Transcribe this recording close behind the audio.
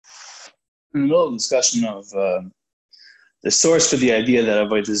in the middle of the discussion of the source for the idea that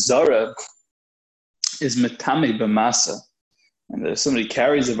Avodah Zarah is metame b'masa, and that if somebody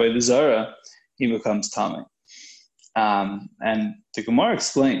carries Avodah Zarah, he becomes tame. And the Gemara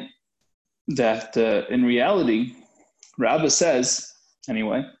explained that in reality, Rabbah says,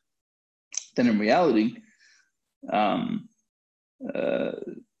 anyway, that in reality,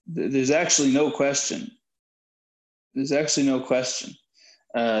 there's actually no question. There's actually no question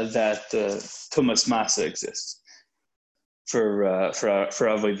that Tumas Masa exists for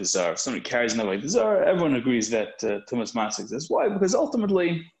Avodah Zarah. If somebody carries an Avodah Zarah, everyone agrees that Tumas Masa exists. Why? Because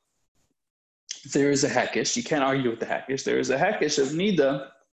ultimately, there is a hekesh. You can't argue with the hekesh. There is a hekesh of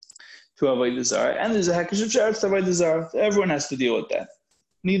nida to Avodah Zarah, and there's a hekesh of sheretz to Avodah Zarah. Everyone has to deal with that.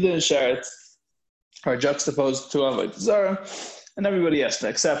 Nida and sheretz are juxtaposed to Avodah Zarah, and everybody has to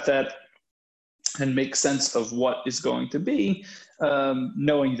accept that and make sense of what is going to be,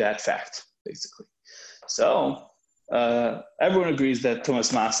 knowing that fact, basically. So everyone agrees that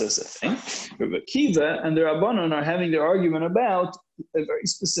Tumas Masa is a thing. Rabbi Akiva and the Rabbanon are having their argument about a very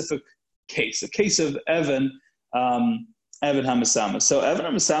specific case, a case of Evan Hamasama. So Evan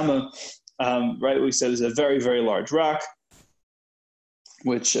Hamasama, right, we said, is a very, very large rock,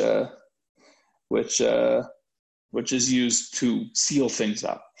 which is used to seal things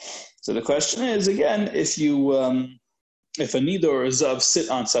up. So the question is, again, if a nida or a zav sit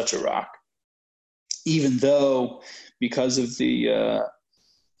on such a rock, even though because of the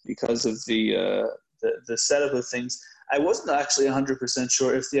setup of things, I wasn't actually 100%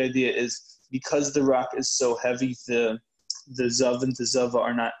 sure if the idea is because the rock is so heavy, the zav and the zava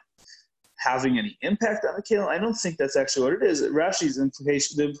are not having any impact on the kelim. I don't think that's actually what it is. Rashi's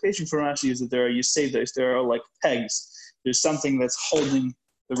implication, the implication for Rashi is that there are yeseidos, there are like pegs. There's something that's holding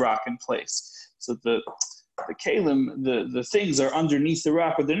the rock in place. So the kelim, the things are underneath the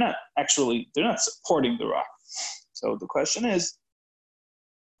rock, but they're not supporting the rock. So the question is,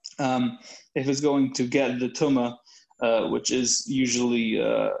 if it's going to get the tuma, which is usually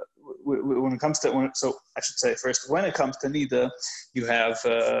when it comes to so I should say first, when it comes to nida, you have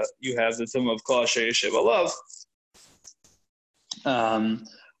the tuma of kol asher yeshev alav,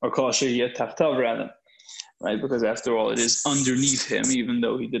 or kol asher yeh tachtav rather, right? Because after all, it is underneath him, even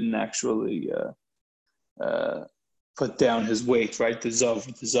though he didn't actually put down his weight, right? The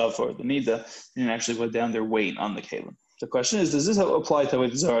zav or the nida didn't actually put down their weight on the kelim. The question is, does this apply to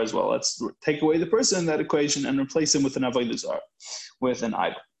Avodah Zarah as well? Let's take away the person in that equation and replace him with an Avodah Zarah, with an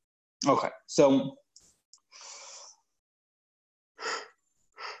idol. Okay, so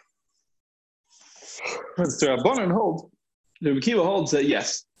the Rabbanan the Rebbe Akiva holds that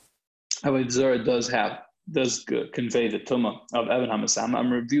yes, Avodah Zarah does convey the tumah of Evan Hamasama.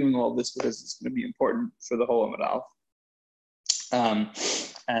 I'm reviewing all this because it's going to be important for the whole Amud Aleph.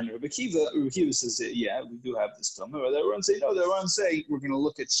 And Rebbe Akiva says, yeah, we do have this tumah. Or everyone say, no, everyone say, we're going to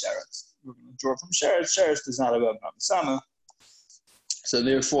look at sheretz. We're going to draw from sheretz. Sheretz does not have Evan Hamasama. So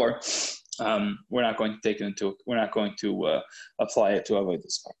therefore, we're not going to apply it to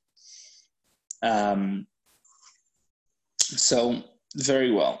Avodah Zarah. So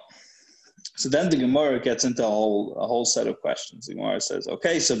very well. So then the Gemara gets into a whole set of questions. The Gemara says,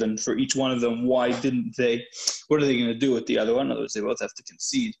 okay, so then for each one of them, what are they going to do with the other one? In other words, they both have to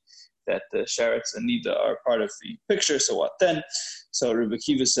concede that the sheretz and nida are part of the picture. So what then? So Rebbe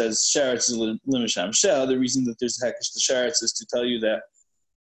Akiva says, sheretz is limisham sheh. The reason that there's a hekesh to sheretz is to tell you that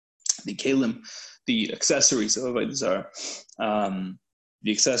the kelim, the accessories of Avodah Zarah,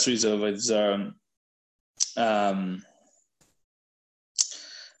 the accessories of Avodah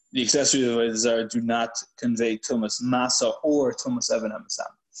Zarah do not convey Tumas Masa or Tumas Evan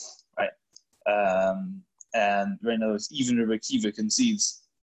Hamasam, right? And right now, even Rebbe Akiva concedes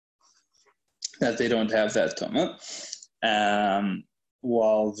that they don't have that Tumah,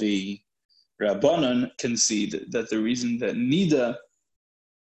 while the Rabbanon concede that the reason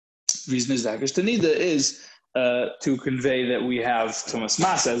is Zakish to Nida is to convey that we have Tumas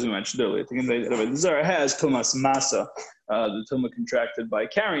Masa, as we mentioned earlier, to convey that Avodah Zarah has Tumas Masa, the tumah contracted by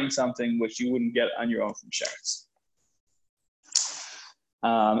carrying something which you wouldn't get on your own from sheretz.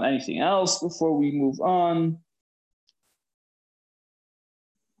 Anything else before we move on?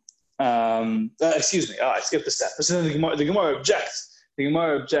 Excuse me. I skipped a step. So the Gemara objects. The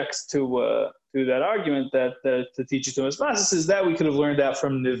Gemara objects to that argument that to teach you Tumas Masa says that we could have learned that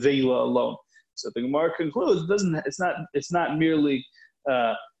from Nevela alone. So the Gemara concludes it's not merely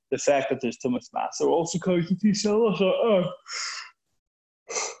the fact that there's Tumas Masa. We're also going to teach halacha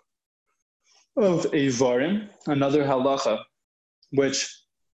of Eivarim, another halacha which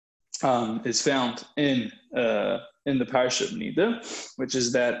is found in in the parsha of Nida, which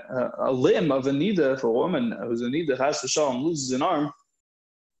is that a limb of a Nida, if a woman who's a Nida has Shalom loses an arm,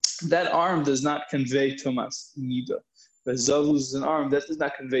 that arm does not convey Tumas Nida. The Zav loses an arm, that does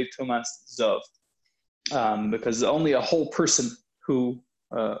not convey Tumas Zav. Because only a whole person who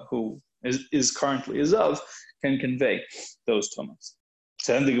is currently a Zav can convey those Tumas.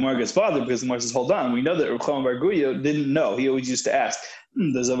 So then the Gemara gets bothered because the Gemara says, hold on, we know that Reb Chaim Bar Guya didn't know. He always used to ask,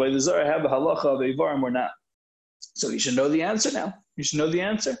 does Avodah Zarah have a halacha of Eivarim or not? So you should know the answer now. You should know the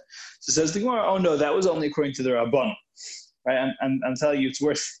answer. So says the Gemara, oh no, that was only according to the Rabban. Right? I'm telling you, it's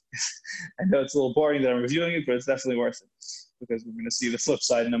worth it. I know it's a little boring that I'm reviewing it, but it's definitely worth it because we're going to see the flip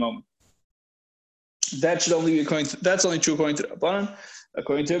side in a moment. That should only be that's only true according to the Rabban.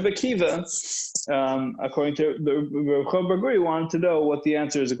 According to Rebbe Kiva, according to Reb Chaim Bar Guya, wanted to know what the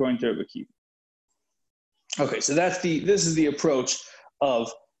answer is according to Rebbe Kiva. Okay, so this is the approach of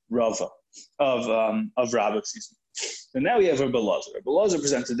Rava, of Rabbah, excuse me. And now we have Rebbe Elazar. Rebbe Elazar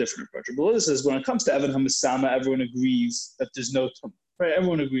presents a different approach. Rebbe Elazar says when it comes to Evan HaMasama, everyone agrees that there's no tumah. Right?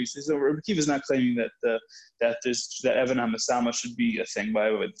 Everyone agrees. So Rebbe Kiva is not claiming that Evan HaMasama should be a thing by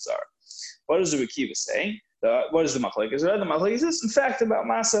Avodah Zarah. What does Rebbe Kiva say? What is the machlekes? The machlekes is in fact about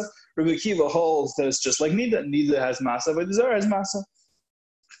masa. Rebbe Kiva holds that it's just like Nida. Nida has masa, Avodah Zarah has masa.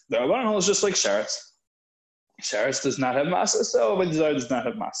 The Rabbanan holds just like Sheretz. Sheretz does not have masa, so Avodah Zarah does not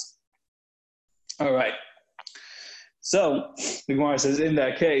have masa. All right. So the Gemara says, in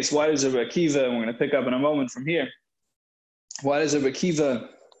that case, why does Rebbe Kiva? And we're going to pick up in a moment from here. Why does Rebbe Kiva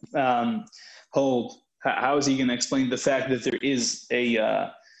hold? How is he going to explain the fact that there is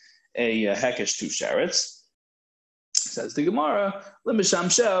a hekesh to Sheretz? Says the Gemara,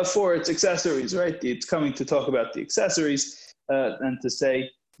 L'mishamsheh, for its accessories, right? It's coming to talk about the accessories and to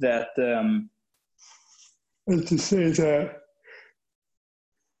say that the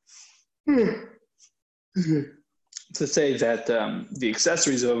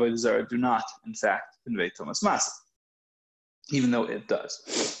accessories of Avodah Zarah do not, in fact, convey Tumas Masa, even though it does.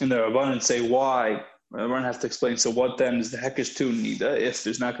 And the Rabbanan say why. The Rabbanan have to explain. So what then is the hekesh to Nida if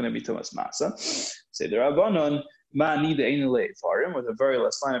there's not going to be Tumas Masa? Say the Rabbanan. Ma nida einale varim, with a very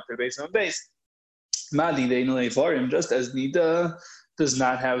last line of base on base. Ma nida einale varim, just as nida does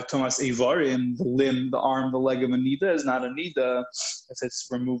not have Tumas Eivarim, the limb, the arm, the leg of a nida is not a nida if it's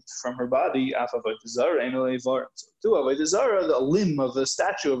removed from her body. Af Avodah Zarah einale varim. So to Avodah Zarah, the limb of the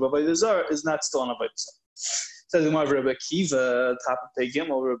statue of Avodah Zarah is not still an Avodah Zarah. Says the Gemara, Rebbe Kiva, top of Pei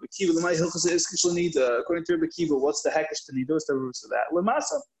Gimel, Rebbe Kiva, l'may hilchos iskish l'nida. According to Rebbe Kiva, what's the hekesh to nida? What's the roots of that?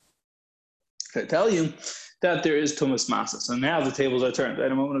 L'masa. I tell you that there is Tumas Masa. So now the tables are turned.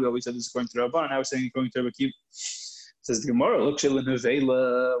 Right? A moment ago we said this is according to Rabban, now we're saying according to Rebbe Kiva. Says the Gemara, look, Shil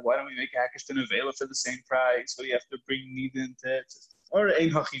Nevela, why don't we make a hekesh to Nevela for the same price? So you have to bring Nida into it. Or Ein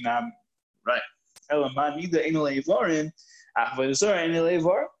Hachinam. Right. Elama Nida Ein Leivarin, Avodah Zarah Ein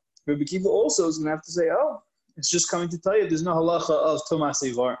Leivar. Rebbe Kiva also is going to have to say, oh, it's just coming to tell you there's no halacha of Tumas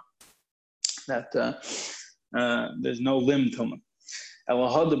Eivar. That there's no limb Tumah. Now you're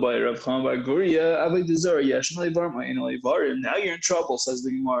in trouble, says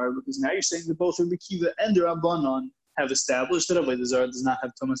the Gemara, because now you're saying that both Rebbe Kiva and the Rabbanon have established that Avodah Zarah does not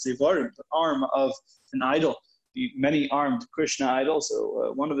have Tumas Eivarim, the arm of an idol, the many-armed Krishna idol.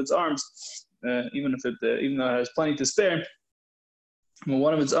 So one of its arms, even though it has plenty to spare,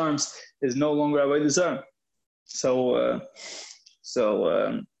 one of its arms is no longer Avodah Zarah. So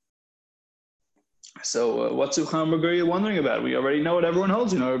what's Reb Chaim Bar Guya wondering about? We already know what everyone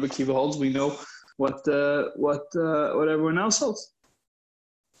holds. We know what Rebbe Kiva holds. We know what everyone else holds.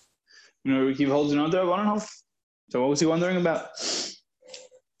 You know, Rebbe Kiva holds. You know what the Rabbanan holds. So what was he wondering about?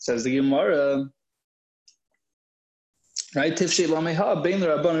 Says the Gemara, right? Tifshei lameha bein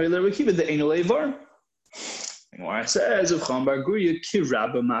l'Rabbanan v'Rebbe Kiva the Ein Leivar. Gemara says Reb Chaim Bar Guya ki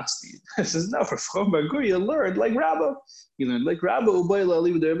Rabba Masti. It says no, Reb Chaim Bar Guya learned like Rabba. He learned like Rabba Ubayla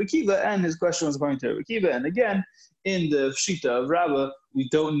Ali with Rebbe Kiva, and his question was according to Rebbe Kiva. And again, in the Shita of Rabba, we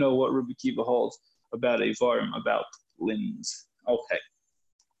don't know what Rebbe Kiva holds about Eivarim, about limbs. Okay.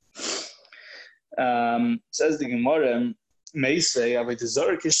 Says the Gemara, Meisei Avodah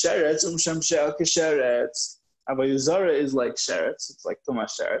Zarah kisheretz Shamsheh kisheretz. Avodah Zarah is like sheretz; it's like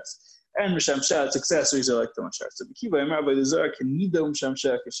Tumas sheretz, and Shamsheh its accessories are like Tumas sheretz. So Rebbe Kiva, Avodah Zarah can nida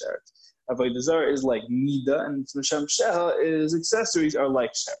Shamsheh kisheretz. Avodah Zarah is like nida, and Shamsheh is accessories are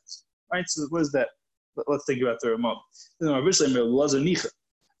like sheretz. Right? So what is that? Let's think about the remote. According to Rebbe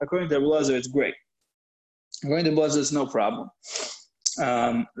Elazar, it's great. According to Rebbe Elazar, it's no problem.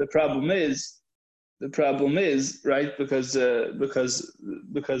 The problem is right because according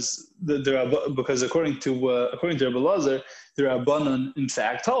to Rebbe Elazar, the Rabbanan in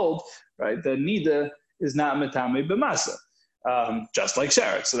fact hold right that nida is not metame b'masa, just like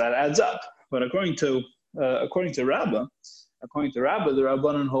sheretz. So that adds up. But according to Rabbah, the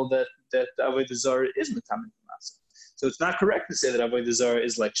Rabbanan hold that avodah zarah is metame b'masa. So it's not correct to say that avodah zarah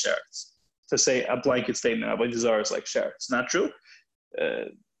is like sheretz. To say a blanket statement avodah zarah is like sheretz. It's not true.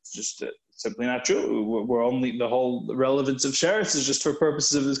 It's just simply not true. We're only, the whole relevance of sheretz is just for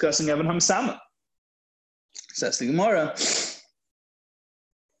purposes of discussing Evan Hamsama. Says the Gemara.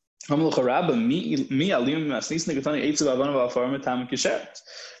 Right,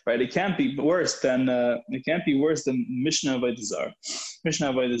 it can't be worse than Mishnah Avodah Zarah.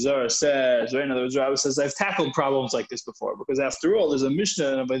 Mishnah Avodah Zarah says, right? In other words, Rabbah says, I've tackled problems like this before, because after all, there's a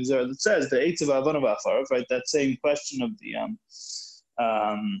Mishnah in Avodah Zarah that says the Eitz of Avon of right? That same question of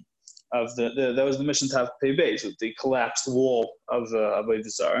that was the Mishnah Tav Pei Beis with the collapsed wall of Avodah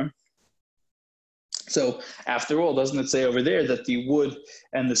Zarah. So after all, doesn't it say over there that the wood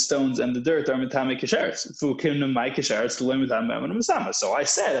and the stones and the dirt are metame kesheretz? So I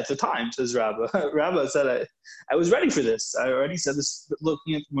said at the time, says Rabbah said, I was ready for this. I already said this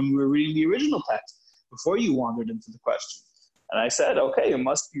looking at when we were reading the original text before you wandered into the question. And I said, okay, it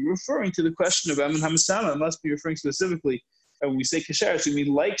must be referring to the question of Evan Hamasama. It must be referring specifically, when we say kesheretz, we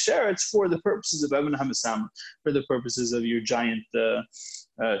mean like sheretz for the purposes of Evan Hamasama, for the purposes of your giant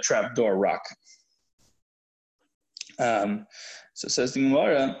trapdoor rock. So says the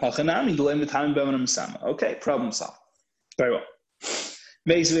Gemara, okay, problem solved. Very well.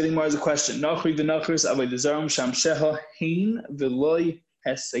 Basically, the Gemara is a question. Okay,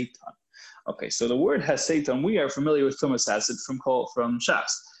 so the word Heseitan, we are familiar with Tumas Hesed from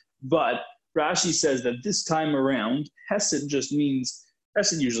Shas. But Rashi says that this time around, Hesed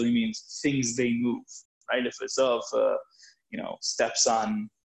usually means things they move, right? If it's of, steps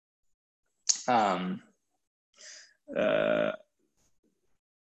on,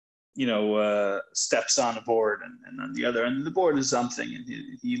 steps on a board, and on the other end of the board is something, and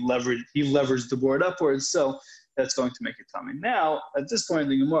he leveraged the board upwards, so that's going to make it tummy. Now, at this point in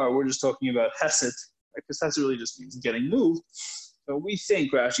the Gemara, we're just talking about Hesed, because Hesed really just means getting moved. So we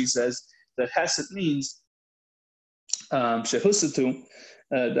think, Rashi says, that Hesed means Shehusatu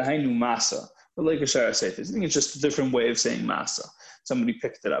Dahainu Masa, but like a Shara Seitis. I think it's just a different way of saying Masa. Somebody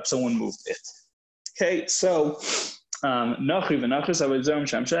picked it up, someone moved it. Okay, so they don't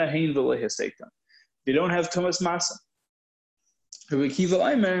have Tumas Masa. Rabbi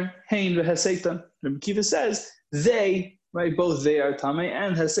Kiva says both they are Tamei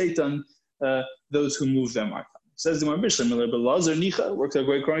and Haseitan, those who move them are Tamei. Says the Marbishlam, but Lazar Nicha works out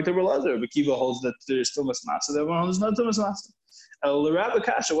great according to Lazar. Rabbi Kiva holds that there is Tumas Masa, the other one holds not Tumas Masa. El Rabba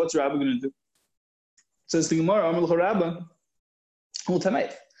Kasha, what's Rabba going to do? Says the Gemara, Amar Rabba, who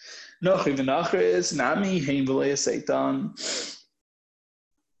Tamei.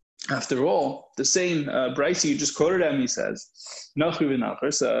 After all, the same Bryce you just quoted at me says,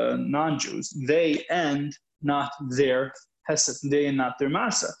 non-Jews, they and not their Hesed, they and not their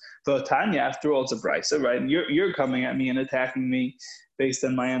Masa. But Tanya, after all, it's a Bryce, right? And you're coming at me and attacking me based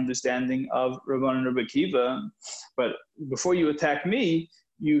on my understanding of Rabban and Rabbi Kiva. But before you attack me,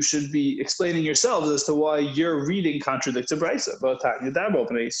 you should be explaining yourselves as to why your reading contradicts a brisa. But Tanya Dabo,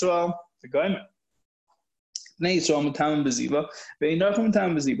 Bnei Yisrael, the Goyim. Bnei Yisrael Matam Beziva, Ve'inachim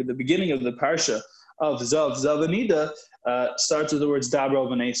Matam Beziva. The beginning of the parsha of Zavanida starts with the words Dabro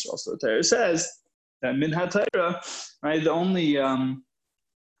Bnei Yisrael. So the Torah says that Min HaTorah, right? Only a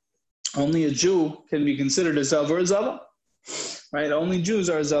Jew can be considered a Zav or a Zava, right? Only Jews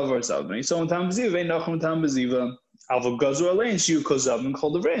are a Zav or a Zav. Bnei Yisrael Matam Beziva, Ve'inachim Matam Beziva. We have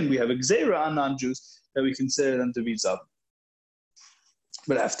a Gzeira on non-Jews that we consider them to be Zav.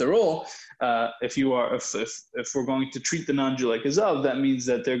 But after all, if we're going to treat the non-Jew like a Zav, that means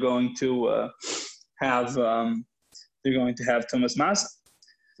that they're going to have Tumas Masa.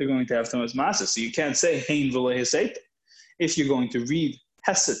 They're going to have Tumas Masa. So you can't say Hein v'lei Heseitan. If you're going to read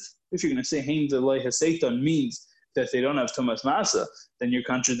Hesed, if you're going to say Hein v'lei Heseitan means that they don't have Tumas Masa, then you're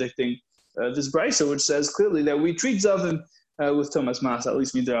contradicting this brisa, which says clearly that we treat Zavim with Tumas Masa, at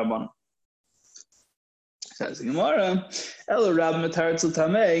least midrabanan. Says the Gemara, Elo Rab Mataritzel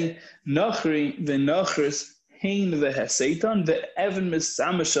Tamei Nachri v'Nachris Hein v'Heseitan v'Evan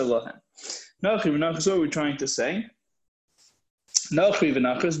Misama Shalahem. Nachri v'Nachris, what are we trying to say? Nachri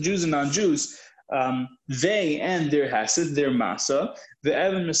v'Nachris, Jews and non-Jews, they and their Hesed, their Masa,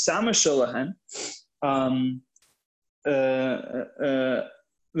 v'Evan Misama Shalahem.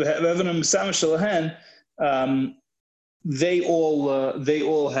 They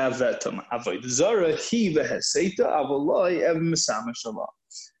all have that tama. Avodah Zarah he v'Heseitan avolai ev misama shalom.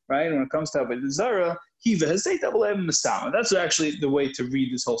 Right? When it comes to Avodah Zarah, he v'Heseitan avolai ev misama. That's actually the way to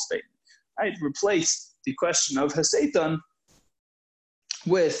read this whole statement. Right? Replace the question of Haseitan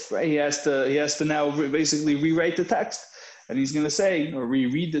with, right? He has to now basically rewrite the text, and he's going to say, or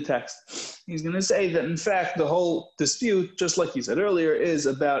reread the text. He's going to say that in fact the whole dispute, just like you said earlier, is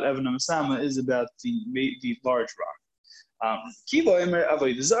about Evan Masama, is about the large rock. Kiva Emer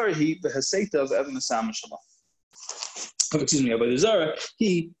Avodah Zarah he v'Haseita of Evan Masama Shalom. Excuse me, Avodah Zarah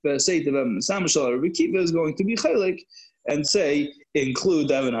he v'Haseita of Evan Masama Shalom. Rabbi Kiva is going to be chaylik and say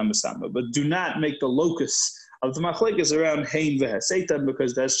include Evan Masama, but do not make the locus of the machlekes around Hein v'Haseita,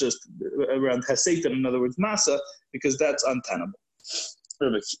 because that's just around Haseita, in other words, Masa, because that's untenable.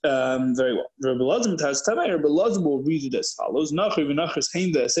 Very well. Rabbi Lazim will read it as follows: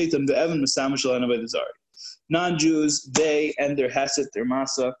 non-Jews, they and their Haset, their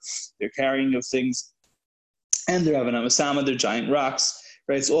Masa, their carrying of things, and their Avan Masama, their giant rocks.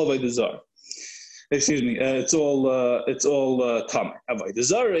 Right? It's all by the Zar. Excuse me. It's all Tamar. Avodah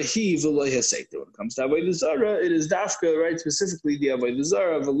Zarah he v'loy Haseita. When it comes to Avodah Zarah, it is Dafka, right? Specifically the Avodah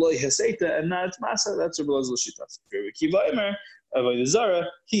Zarah v'loy Haseita, and not Masa. That's Rabbi Lazar Shitas. Rabbi Kiva Emer Avodah Zarah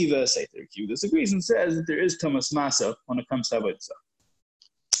he v'Haseita. Rabbi Kiva disagrees and says that there is Thomas Masa when it comes to Avodah Zarah.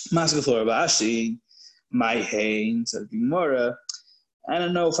 Masa K'Lor Ba'ashi my Hain says Gemara. I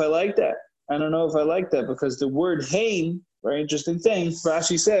don't know if I like that. Because the word Hain, very interesting thing.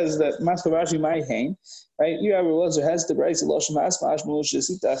 Rashi says that Maskal Rashi my Hain, right? You have Elazar has the Brayse Lashon Asma Ashmul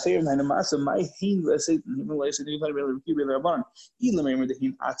Shesita Achirim and Masa my Hain v'Haseita Himalaya Sediv Rabbi Kiva Rabban. Ilamer the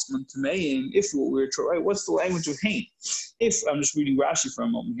Hain Atzman Tameim. If we were to right, what's the language of Hain? If I'm just reading Rashi for a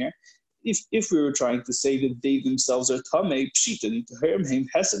moment here. If we were trying to say that they themselves are Tamei, Pshita, Tahirim Hain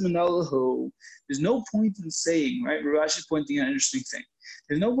Hesed Menalahu, there's no point in saying, right? Rashi is pointing out an interesting thing.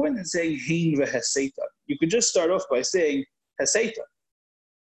 There's no point in saying Hain v'Haseita. You could just start off by saying Haseita.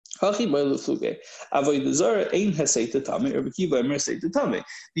 The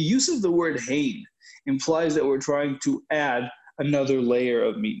use of the word Hain implies that we're trying to add another layer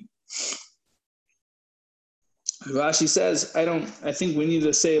of meaning. Rashi says, I think we need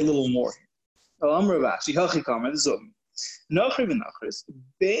to say a little more. Whether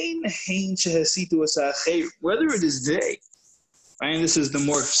it is they, and this is the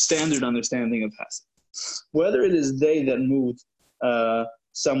more standard understanding of Hasid, whether it is they that moved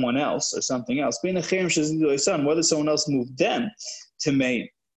someone else or something else, whether someone else moved them to Maine,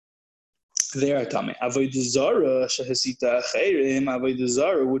 they are Tamei. Avodah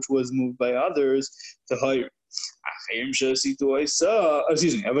Zarah, which was moved by others, to hire.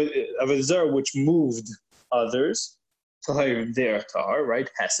 Avodah Zarah, which moved others, to hire their tar, right?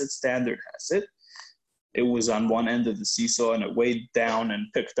 Hesed, standard Hesed. It was on one end of the seesaw and it weighed down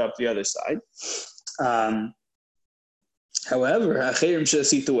and picked up the other side. However, others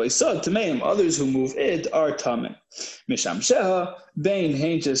who move it are Tamei.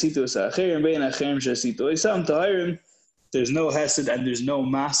 There's no Hesed and there's no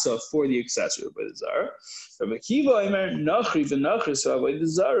Masa for the accessory of Avodah Zarah. Rabbi Kiva Omer Nachri v'Nachris Avodah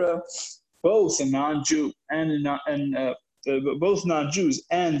Zarah, both a non-Jew and both non-Jews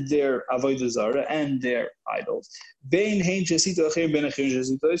and their Avodah Zarah and their idols. Bein hein shesitu acherim bein acherim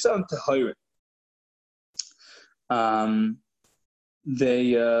shesitu isam tahirin.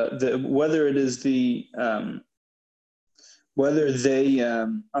 Whether it is the whether they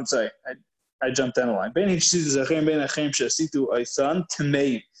I'm sorry, I jumped down the line. Bein hein shesitu acherim bein acherim shesitu isam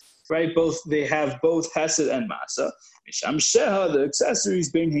tamei. Right, they have both Hesed and Masa. Misham Sheha, the accessories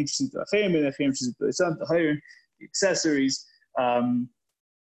bein hein shesitu acherim bein acherim shesitu isam tahirin. The accessories are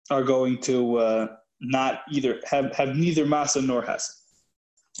going to not either have neither Masa nor Hesed.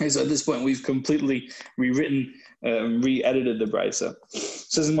 And so at this point, we've completely rewritten, re-edited the Brisa.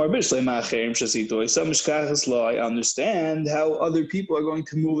 Says in Marbishle, I understand how other people are going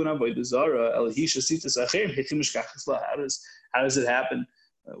to move in Avodah Zarah. How does it happen?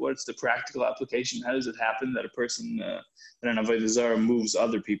 What's the practical application? How does it happen that a person, that an Avodah Zarah moves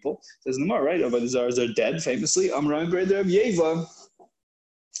other people? It says in the Gemara, right? Avodah Zarahs are dead, famously. Amram Breder of Yeva.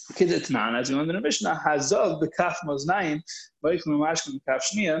 Kidetnan, as we learned in the Mishnah, Hazav b'kaf maznayim, v'yichnu mashkim b'kaf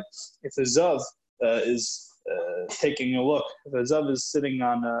shniya. If a Zav is taking a look, if a Zav is sitting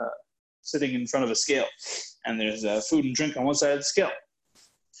in front of a scale, and there's food and drink on one side of the scale.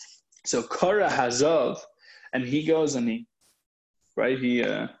 So Kara Hazav, and he goes and he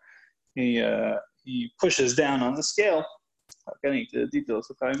pushes down on the scale. Not getting into the details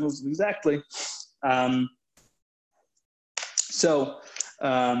of how he moves exactly.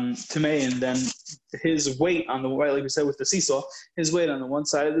 Tamei, and then his weight on the right, like we said with the seesaw, his weight on the one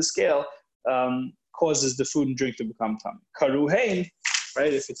side of the scale causes the food and drink to become tamei. Karu hein,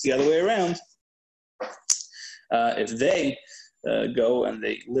 right? If it's the other way around, if they go and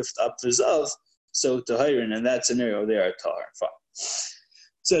they lift up the zav, So Tahirin, in that scenario, they are Tahar. Fine.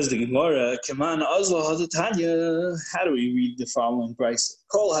 Says the Gemara, Kaman Azla Hadatanya. How do we read the following brisa?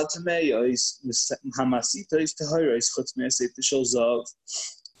 Kol Hatameyos Hamasitais Tahiris Chutz Me'aseh Tishol Zav.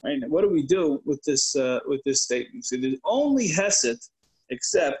 Right? What do we do with this statement? So there's only Hesed,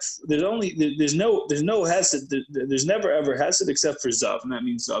 except there's no Hesed. There's never ever Hesed except for Zav, and that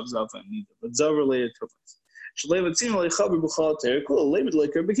means Zav and Nida. But Zav related to us. It's clearly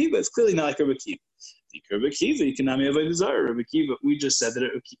not like Rabbi Kiva. Rabbi Kiva, you can name Avodah Zarah. Rabbi Kiva, we just said that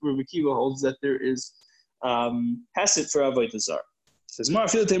Rabbi Kiva holds that there is Hesed for Avodah Zarah. It says, Mar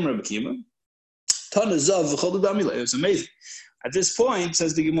Fil Tem Rabbi Kiva. Tana Zav v'chol Damileh. It's amazing. At this point,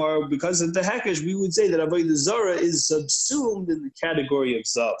 says the Gemara, because of the Hekesh, we would say that Avodah Zarah is subsumed in the category of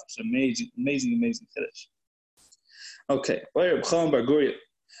Zav. It's amazing Kiddush. Okay, Rabbi Chaim Bar Guria.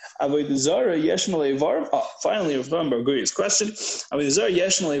 Avodah Zarah yesh malei varm. Oh, finally, Rabbi Chaim Bar Guria's question. Avodah Zarah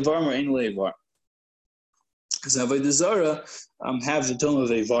yesh malei varm or ein malei varm? Because Avodah Zarah have the tone of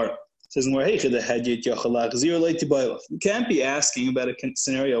a varm. It says you can't be asking about a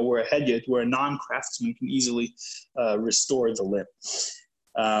scenario where a hedyot, where a non-craftsman can easily restore the limb,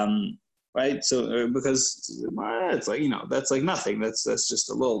 right? So because it's like, that's like nothing. That's just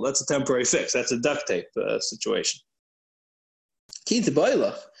that's a temporary fix. That's a duct tape situation. Key to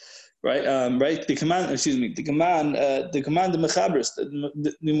bailach, right? Right. The command of Mechabris,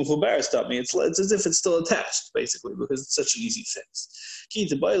 the Mechubaris taught me. It's as if it's still attached, basically, because it's such an easy fix. Your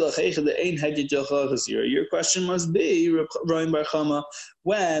question must be, Ryan Bar Chama,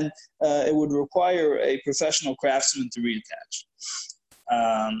 when it would require a professional craftsman to reattach.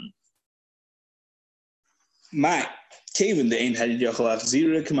 The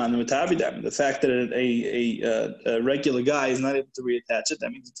fact that a regular guy is not able to reattach it, that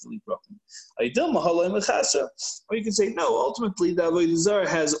means it's really broken. Or you can say, no, ultimately the Avodah Zarah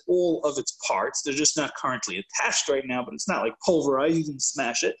has all of its parts. They're just not currently attached right now, but it's not like pulverized. You can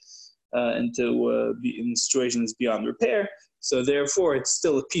smash it into in a situation that's beyond repair. So therefore, it's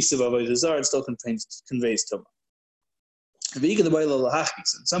still a piece of Avodah Zarah. It still conveys Tumah.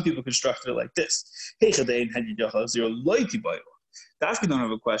 Some people construct it like this. Dafki don't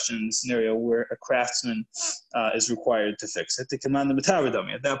have a question in the scenario where a craftsman is required to fix it. To command the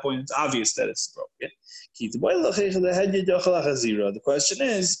Mataradami. At that point, it's obvious that it's broken. The question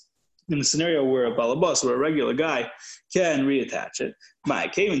is, in a scenario where a balabas, where a regular guy can reattach it,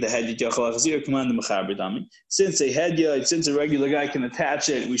 since a regular guy can attach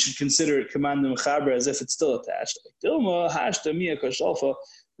it, we should consider it command the mechaber as if it's still attached.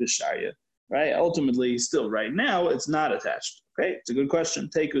 Right? Ultimately, still right now, it's not attached. Okay, it's a good question.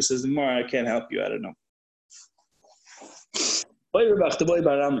 Teiku says the Gemara, I can't help you. I don't know.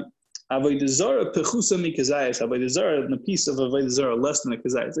 Avodah Zarah pechusa mikazayis. Avodah Zarah, in a piece of Avodah Zarah less than a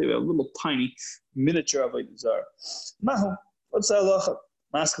kazayis. They have a little tiny miniature Avodah Zarah. Mahu, what's the halacha?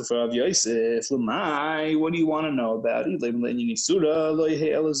 Maskal for Rav Yosef. Lamai, what do you want to know about it?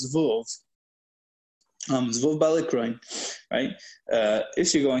 Zvuv balikroin, right?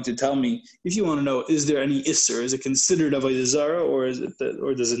 If you're going to tell me, if you want to know, is there any isser? Is it considered Avodah Zarah, or is it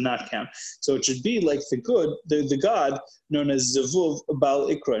or does it not count? So it should be like the god known as Zvuv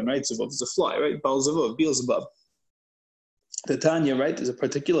balikroin, right? Zvuv is a fly, right? Baal Zvuv, Beelzebub. The Tanya, right, is a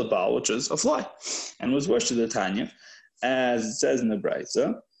particular Baal, which is a fly, and was worshipped the Tanya, as it says in the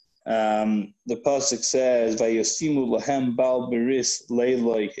Brisa. The pasuk says, "Vayosimu lahem Baal beris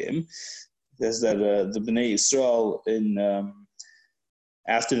leiloihim." There's that the Bnei Yisrael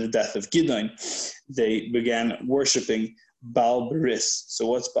after the death of Gideon, they began worshiping Baal Beris. So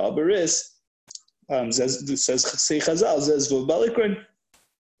what's Baal Beris? Says Chazal, says Zvuv Balikrin.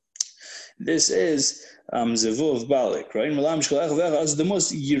 This is Zvuv Balik, right?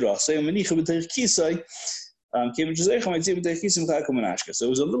 So it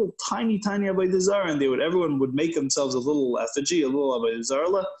was a little tiny Avodah Zarah, and everyone would make themselves a little effigy, a little Avodah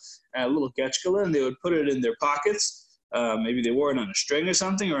Zarah, a little ketchkala, and they would put it in their pockets. Maybe they wore it on a string or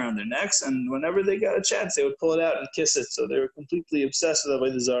something around their necks, and whenever they got a chance, they would pull it out and kiss it. So they were completely obsessed with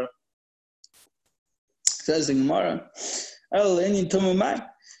Avodah Zarah. Says the Gemara,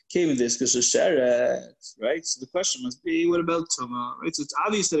 came in this because right? So the question must be, what about Tumah? Right? So it's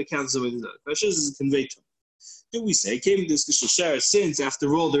obvious that it counts as Avodah Zarah. The question is, does it convey Tumah? Do we say, came in this because since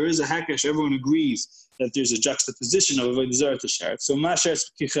after all there is a Hakesh, everyone agrees that there's a juxtaposition of Avodah Zarah to Sheretz. So Masher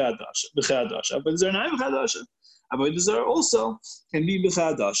b'chadasha, Avodah Zarah not b'chadasha. Avodah Zarah also can be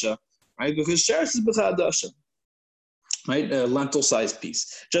b'chadasha, right? Because Sheretz is b'chadasha, right? A lentil-sized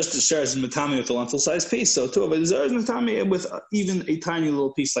piece. Just as Sheretz is matami with a lentil-sized piece, so too Avodah Zarah is matami with even a tiny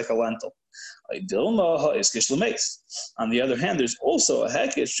little piece like a lentil. On the other hand, there's also a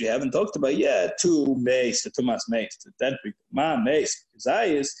hekesh we haven't talked about yet, to mace, to tumas mace, to dead people. Ma mace,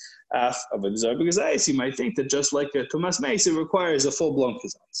 kazayis, af avodah kazayis. You might think that just like a tumas mace, it requires a full-blown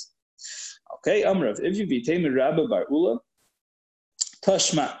kazayis. Okay, Amrav, if you be Tamer Rabba Bar Ula,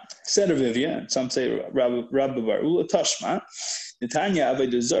 Tashma, said Rav Ivya, and some say Rabba Bar Ula, Tashma, Netanya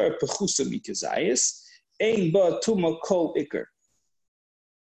avodah zarah pechusa mikazayis, ein ba tuma kol ikar.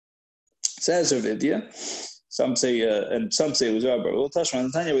 Says Rav Ivya, some say, and some say it was Rabba Bar Ula, Tashma,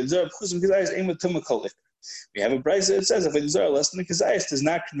 Netanya avodah zarah pechusa mikazayis, ein ba tuma kol ikar. We have a price that says avodah zarah less than the kazayis does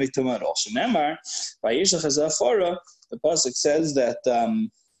not convict tuma at all. Shememar, by Yeshach Hazafara, the pasuk says that.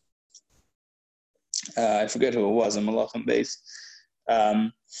 I forget who it was in Malachim Beis,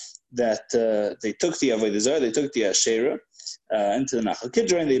 that they took the Avodah Zarah, they took the Asherah into the Nachal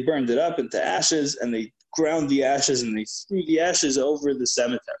Kidron, they burned it up into ashes, and they ground the ashes, and they threw the ashes over the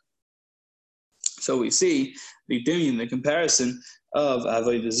cemetery. So we see the union, the comparison of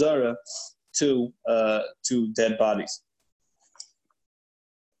Avodah Zarah to dead bodies.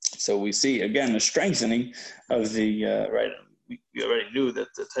 So we see, again, a strengthening of the, right, we already knew that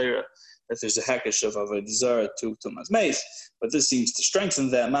the Torah, that there's a hekesh of avodah zarah to tumas meis, but this seems to strengthen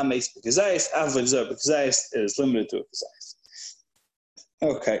that ma meis b'kazayis, avodah zarah b'kazayis is limited to a kazayis.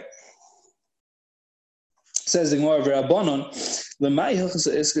 Okay. Says the Gemara v'Rabbanon l'may hilchos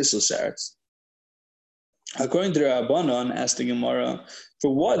ha'iskus l'sharetz. According to Rabbanon, asked the Gemara,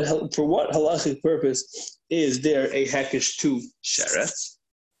 for what halachic purpose is there a hekesh to sheretz?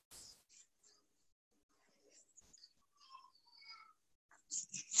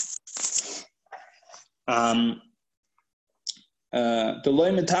 The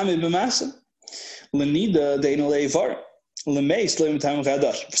loy metame b'masa lenida dein leivar lemeis loy metame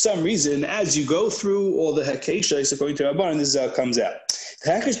chadash. For some reason, as you go through all the hekeshos according to Rabbanan, this is how it comes out.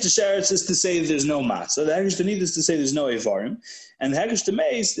 The hekesh to sheretz is to say there's no masa. The hekesh to nida is to say there's no evarim, and the hekesh to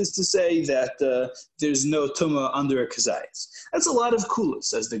meis is to say that there's no tumah under a kazayis. That's a lot of kulas,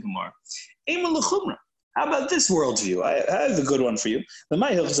 says the Gemara. Eimah l'chumra. How about this worldview? I have a good one for you.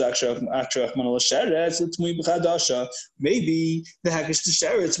 Maybe the hekesh to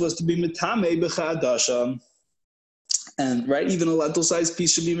sheretz was to be metame b'chadasha, and right, even a lentil-sized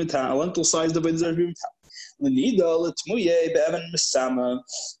piece should be metame. A lentil-sized avodah zarah should be metame.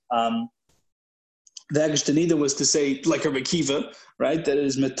 The hekesh to nida was to say, like a Rekiva, right, that it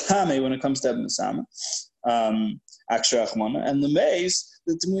is metame when it comes to mesama, and the maze,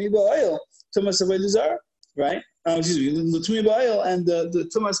 the tmuye ba'oil. Tumas avodah zarah, right? Excuse me, the Tumei Ba'il and the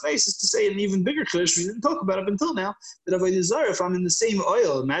Tumas Meis is to say an even bigger Kiddush we didn't talk about up until now, that avodah zarah, if I'm in the same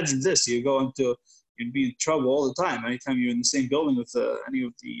oil, imagine this, you'd be in trouble all the time. Anytime you're in the same building with any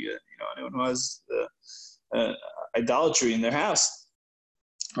of the, anyone who has idolatry in their house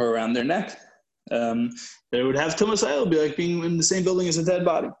or around their neck, they would have Tumas Oil, be like being in the same building as a dead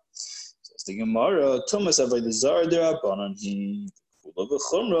body. So it's the Gemara, Tumas avodah zarah derabanan hi.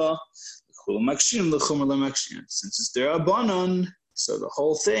 Since it's derabanan, so the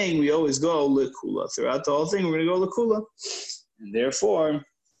whole thing we always go lekula. Throughout the whole thing, we're going to go lekula,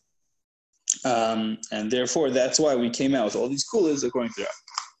 and therefore that's why we came out with all these kulas according to that.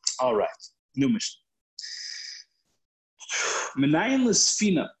 All right, new mission. Menayin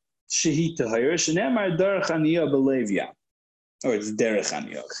l'sfina shehi tahira shenemar derech aniyah b'levya, or it's derech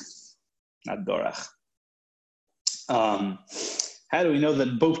aniyah, not dorach. How do we know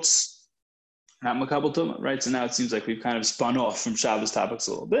that boats are not makabel tumah, right? So now it seems like we've kind of spun off from Shabbos topics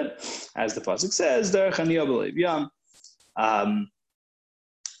a little bit. As the pasuk says, derech aniyah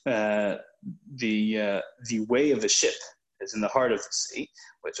b'levya, the way of a ship is in the heart of the sea,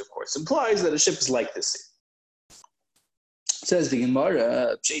 which of course implies that a ship is like the sea. Says the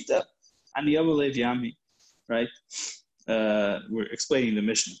Gemara, Pshita, aniyah b'levya, right? We're explaining the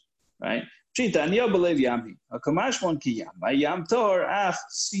Mishnah, right? Right, what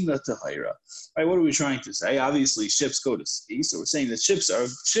are we trying to say? Obviously, ships go to sea, so we're saying that ships are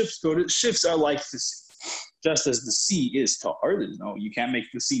like the sea. Just as the sea is tahar, you can't make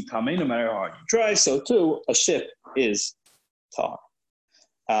the sea tameh no matter how hard you try. So too, a ship is tahar.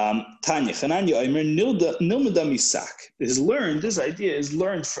 Tanya, Chananya, Omer, Nilda Misak is learned. This idea is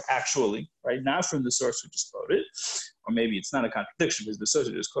learned for actually, right, not from the source we just quoted. Or maybe it's not a contradiction because the source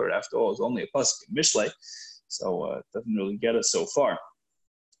we just quoted, after all, is only a pasuk in Mishlei, so it doesn't really get us so far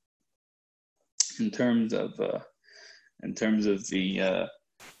in terms of the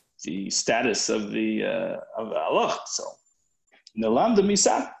status of the Allah. So, Nilam de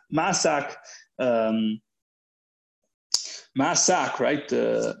Misak, Masak, right?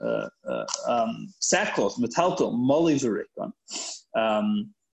 Sackcloth, metaltal, moli v'rikon.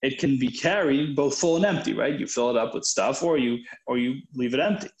 it can be carried both full and empty, right? You fill it up with stuff, or you leave it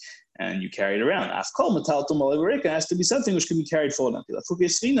empty, and you carry it around. Afkol metaltal malivareka has to be something which can be carried full and empty.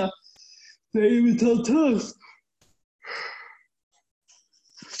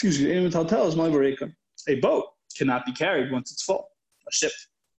 Excuse me, a boat cannot be carried once it's full. A ship,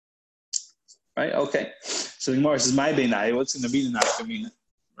 right? Okay. So the Gemara says, "My beinai, what's going to be the nafkamina,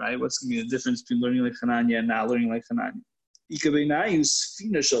 right? What's going to be the difference between learning like Hananya and not learning like Hananya?"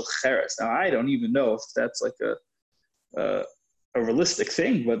 Now I don't even know if that's like a realistic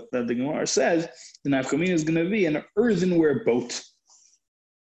thing, but the Gemara says the nafkamina is going to be an earthenware boat.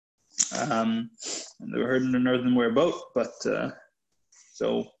 I've never heard of an earthenware boat, but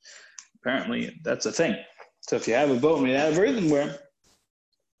so apparently that's a thing. So if you have a boat made out of earthenware,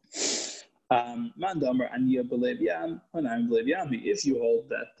 if you hold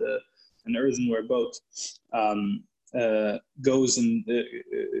that an earthenware boat goes in,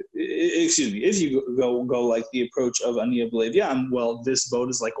 if you go like the approach of Aniya B'Lev Yam, well, this boat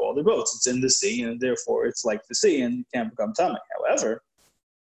is like all the boats. It's in the sea, and therefore it's like the sea, and it can't become tamei. However,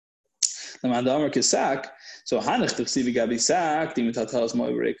 so Hanach Tachsivi Gabi Sak, Dimitatas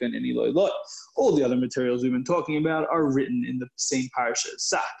Moivreka, and Eloi. All the other materials we've been talking about are written in the same parsha as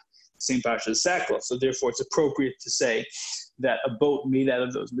Sak, same parsha as sackcloth. So therefore, it's appropriate to say that a boat made out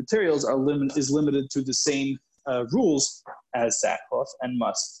of those materials is limited to the same rules as sackcloth and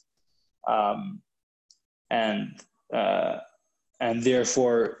must, and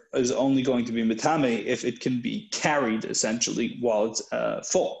therefore is only going to be metame if it can be carried essentially while it's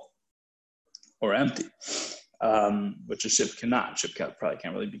full or empty, which a ship cannot. Ship probably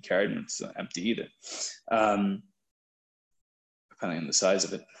can't really be carried when it's empty either, depending on the size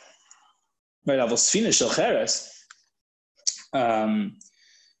of it. Right, avosfina shel cheres,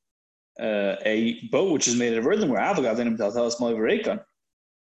 a boat which is made of earthenware. Avagav denim taltalas moivarekan.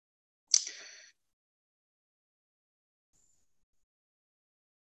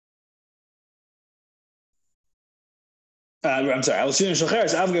 I'm sorry.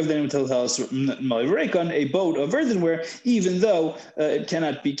 A boat of earthenware, even though it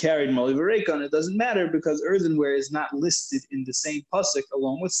cannot be carried malivarekon, it doesn't matter because earthenware is not listed in the same pasuk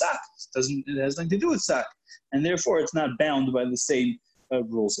along with sak. It has nothing to do with sak, and therefore it's not bound by the same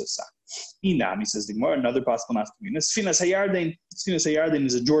rules as sak. Inami, says the Gemara, another possible nafkamina. Sfinas hayarden. Sfinas hayarden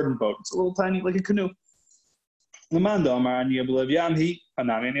is a Jordan boat. It's a little tiny, like a canoe. Lamanda amar aniya b'lev yamhi,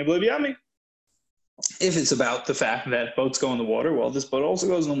 anami aniya b'lev yami. If it's about the fact that boats go in the water, well, this boat also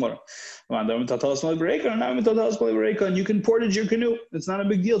goes in the water. And you can portage your canoe. It's not a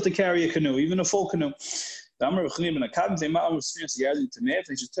big deal to carry a canoe, even a full canoe. The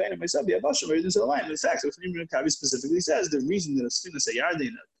fact that specifically says the reason that a sfinas hayarden,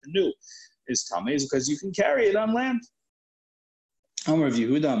 a canoe, is tamei is because you can carry it on land.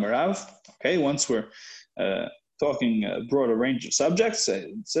 Okay, once we're talking a broader range of subjects,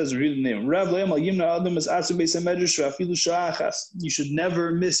 it says read the name Rav Le'am you should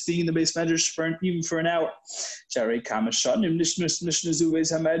never miss being in the base medrash even for an hour.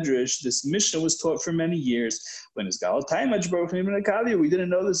 This Mishnah was taught for many years. When it's we didn't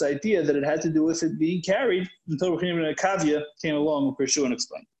know this idea that it had to do with it being carried until Rechim ben Akavia came along with Pirshu and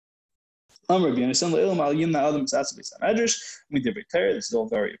explained. This is all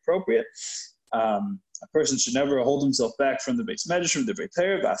very appropriate. A person should never hold himself back from the base medrash, from the Beit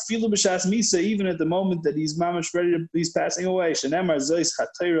Torah. Even at the moment that he's mamash ready to, he's passing away. Famous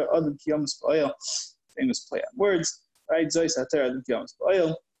play on words, right?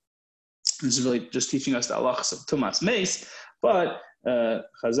 This is really just teaching us the halachas of tumas meis, but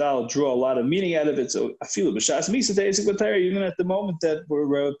Chazal draw a lot of meaning out of it. So afilu b'shas misa teisik b'Torah. Even at the moment that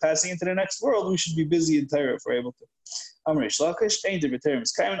we're passing into the next world, we should be busy in Torah if we're able to. This is maybe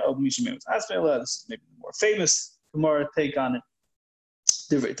the more famous Gemara take on it.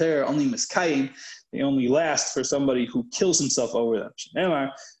 Divrei Torah only miskayim, they only last for somebody who kills himself over them.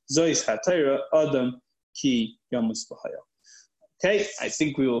 Okay, I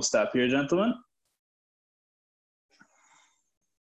think we will stop here, gentlemen.